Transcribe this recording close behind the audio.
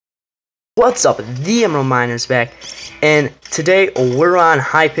What's up? The Emerald Miner's back, and today we're on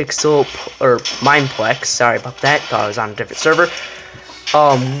hypixel or Mineplex. Sorry about that. Thought I was on a different server.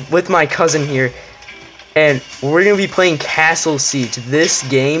 With my cousin here, and we're gonna be playing Castle Siege. This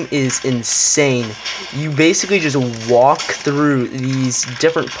game is insane. You basically just walk through these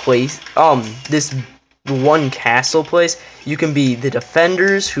different places. This one castle place. You can be the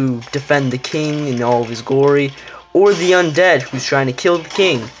defenders who defend the king in all of his glory, or the undead who's trying to kill the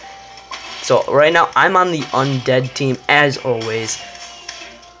king. So right now I'm on the undead team as always,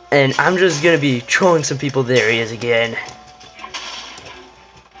 and I'm just gonna be trolling some people. There he is again.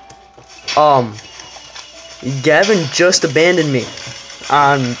 Gavin just abandoned me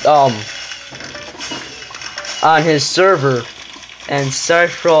on his server, and sorry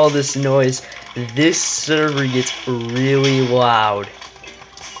for all this noise. This server gets really loud,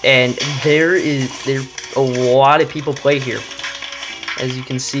 and there a lot of people play here, as you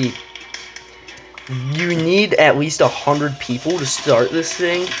can see. You need at least 100 people to start this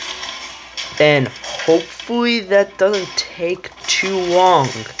thing, and hopefully that doesn't take too long.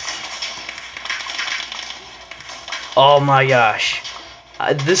 Oh my gosh.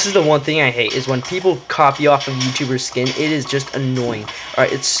 This is the one thing I hate, is when people copy off of YouTuber's skin. It is just annoying.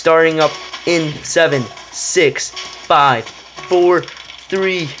 Alright, it's starting up in 7, 6, 5, 4,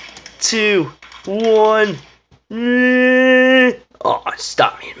 3, 2, 1. Oh,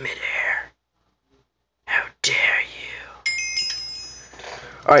 stop me in midair. How dare you?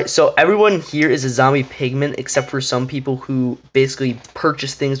 Alright, so everyone here is a zombie pigment, except for some people who basically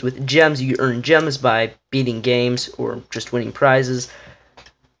purchase things with gems. You earn gems by beating games or just winning prizes.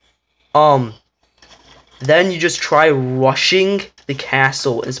 Then you just try rushing the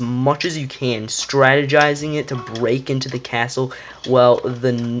castle as much as you can, strategizing it to break into the castle while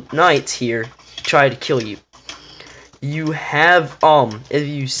the knights here try to kill you. You have, if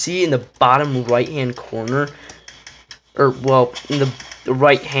you see in the bottom right-hand corner, or, well, in the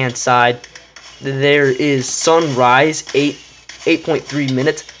right-hand side, there is sunrise, 8.3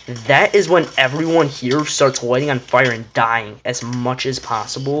 minutes. That is when everyone here starts lighting on fire and dying as much as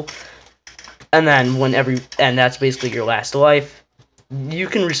possible. And then and that's basically your last life. You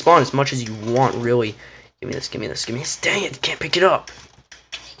can respawn as much as you want, really. Give me this, give me this, give me this. Dang it, can't pick it up.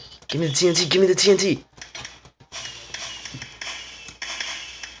 Give me the TNT, give me the TNT.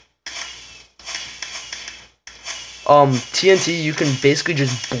 TNT, you can basically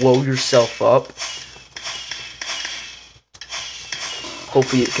just blow yourself up.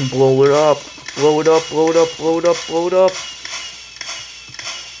 Hopefully it can blow it up. Blow it up, blow it up, blow it up, blow it up.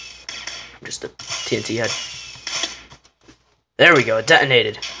 Just a TNT head. There we go, it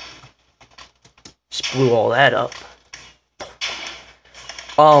detonated. Just blew all that up.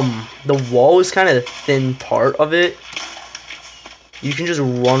 The wall is kind of the thin part of it. You can just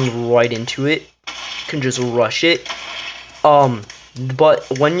run right into it. You can just rush it. But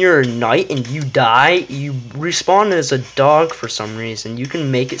when you're a knight and you die, you respawn as a dog for some reason. You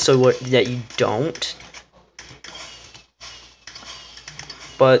can make it so that you don't.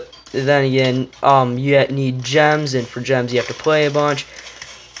 But then again, you need gems, and for gems you have to play a bunch.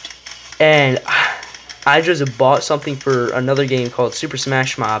 And I just bought something for another game called Super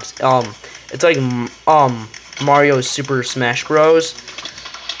Smash Mobs. It's like Mario's Super Smash Bros.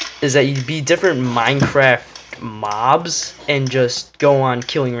 Is that you beat different Minecraft mobs and just go on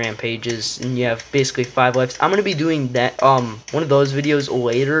killing rampages, and you have basically 5 lives. I'm gonna be doing that one of those videos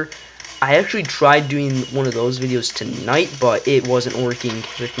later. I actually tried doing one of those videos tonight, but it wasn't working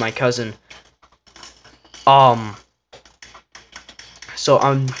with my cousin. So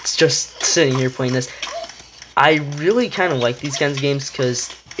I'm just sitting here playing this. I really kind of like these kinds of games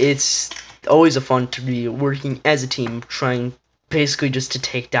because it's always a fun to be working as a team, trying basically just to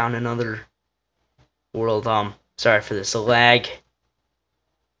take down another world. Sorry for this lag.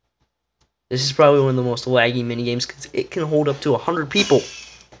 This is probably one of the most laggy minigames because it can hold up to 100 people.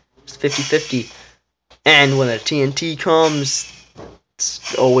 It's 50-50. And when a TNT comes,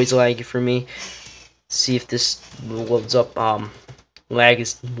 it's always laggy for me. Let's see if this loads up. Lag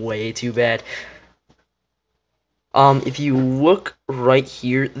is way too bad. If you look right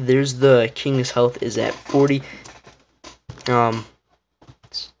here, there's the king's health is at 40. Can't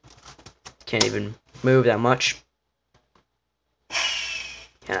even move that much.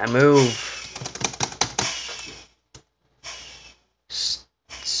 Can I move?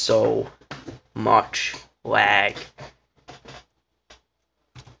 So much lag.